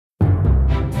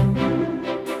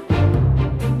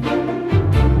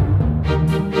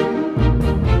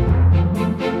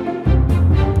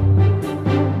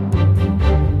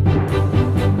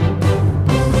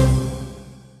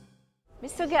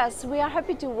Gas, we are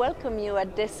happy to welcome you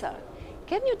at DESA.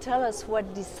 Can you tell us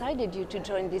what decided you to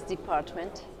join this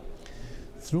department?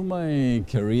 Through my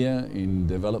career in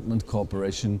development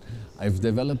cooperation, I've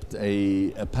developed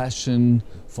a passion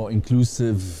for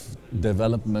inclusive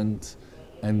development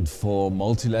and for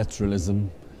multilateralism.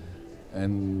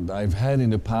 And I've had in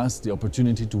the past the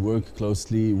opportunity to work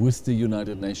closely with the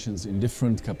United Nations in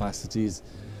different capacities.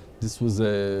 This was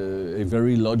a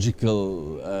very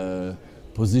logical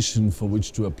position for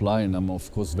which to apply, and I'm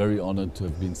of course very honored to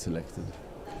have been selected.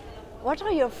 What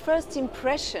are your first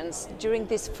impressions during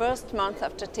this first month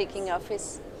after taking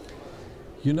office?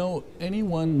 You know,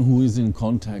 anyone who is in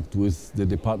contact with the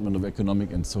Department of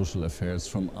Economic and Social Affairs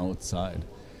from outside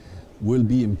will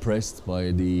be impressed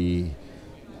by the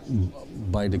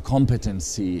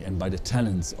competency and by the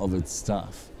talents of its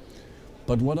staff.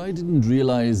 But what I didn't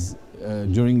realize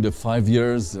during the 5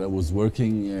 years I was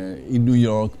working in New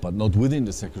York, but not within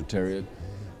the Secretariat,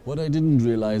 what I didn't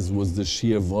realize was the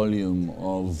sheer volume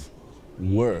of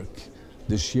work,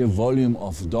 the sheer volume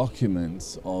of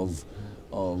documents, of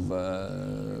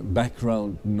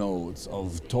background notes,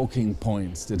 of talking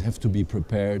points that have to be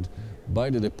prepared by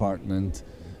the department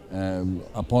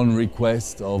upon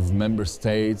request of member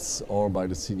states or by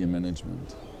the senior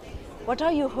management. What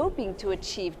are you hoping to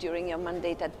achieve during your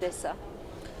mandate at DESA?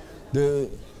 The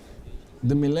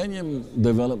Millennium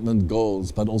Development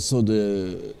Goals, but also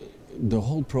the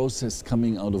whole process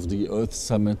coming out of the Earth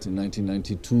Summit in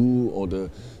 1992 or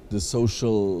the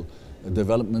Social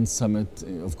Development Summit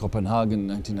of Copenhagen in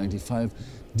 1995,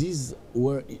 these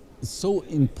were so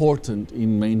important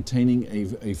in maintaining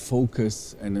a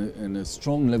focus and a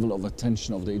strong level of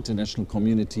attention of the international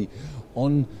community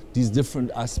on these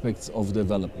different aspects of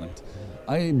development.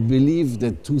 I believe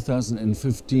that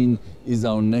 2015 is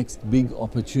our next big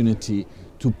opportunity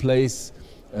to place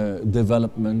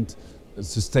development,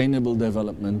 sustainable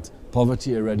development,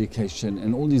 poverty eradication,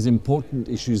 and all these important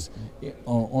issues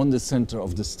on the center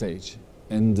of the stage.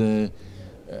 And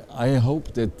I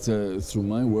hope that through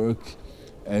my work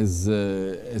as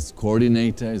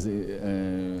coordinator, as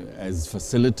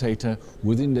facilitator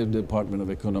within the Department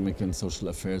of Economic and Social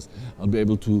Affairs, I'll be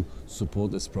able to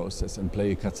support this process and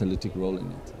play a catalytic role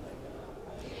in it.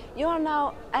 You are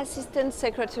now Assistant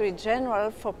Secretary General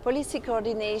for Policy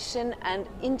Coordination and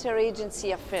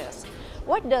Interagency Affairs.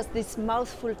 What does this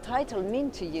mouthful title mean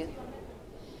to you?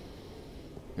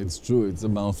 It's true, it's a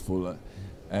mouthful.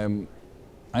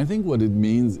 I think what it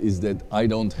means is that I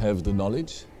don't have the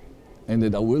knowledge, and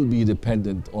that I will be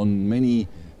dependent on many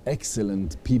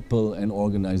excellent people and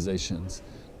organizations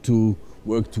to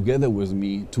work together with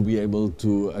me to be able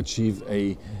to achieve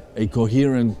a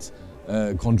coherent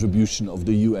contribution of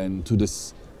the UN to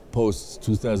this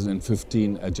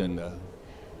post-2015 agenda.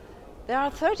 There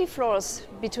are 30 floors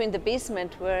between the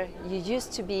basement where you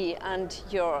used to be and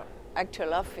your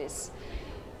actual office.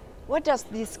 What does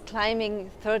this climbing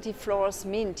 30 floors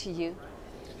mean to you?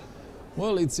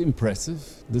 Well, it's impressive.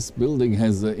 This building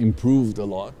has improved a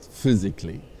lot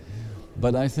physically,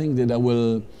 but I think that I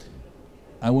will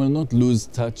not lose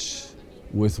touch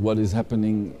with what is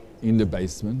happening in the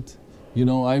basement. You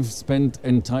know, I've spent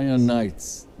entire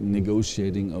nights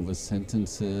negotiating over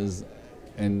sentences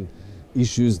and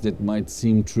issues that might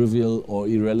seem trivial or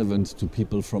irrelevant to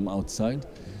people from outside,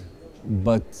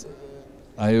 but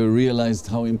I realized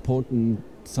how important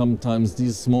sometimes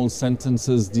these small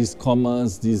sentences, these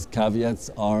commas, these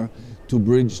caveats are to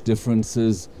bridge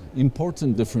differences,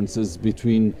 important differences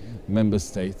between member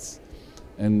states,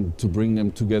 and to bring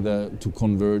them together, to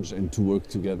converge and to work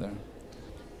together.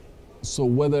 So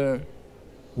whether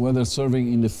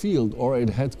serving in the field or at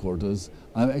headquarters,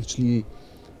 I've actually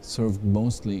served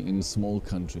mostly in small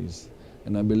countries.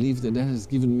 And I believe that has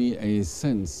given me a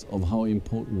sense of how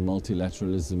important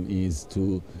multilateralism is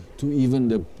to even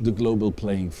the global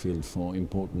playing field for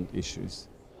important issues.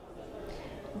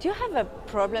 Do you have a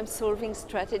problem-solving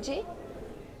strategy?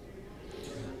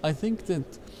 I think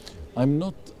that I'm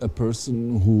not a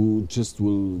person who just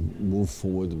will move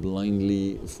forward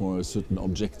blindly for a certain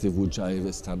objective which I have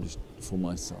established for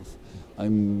myself.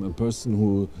 I'm a person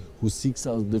who seeks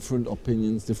out different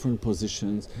opinions, different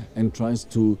positions, and tries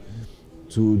to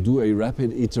do a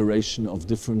rapid iteration of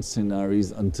different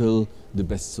scenarios until the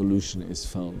best solution is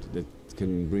found that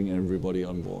can bring everybody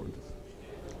on board.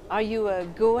 Are you a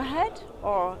go-ahead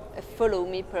or a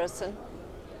follow-me person?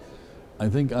 I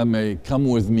think I'm a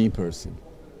come-with-me person.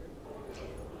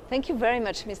 Thank you very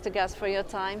much, Mr. Gas, for your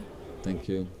time. Thank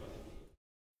you.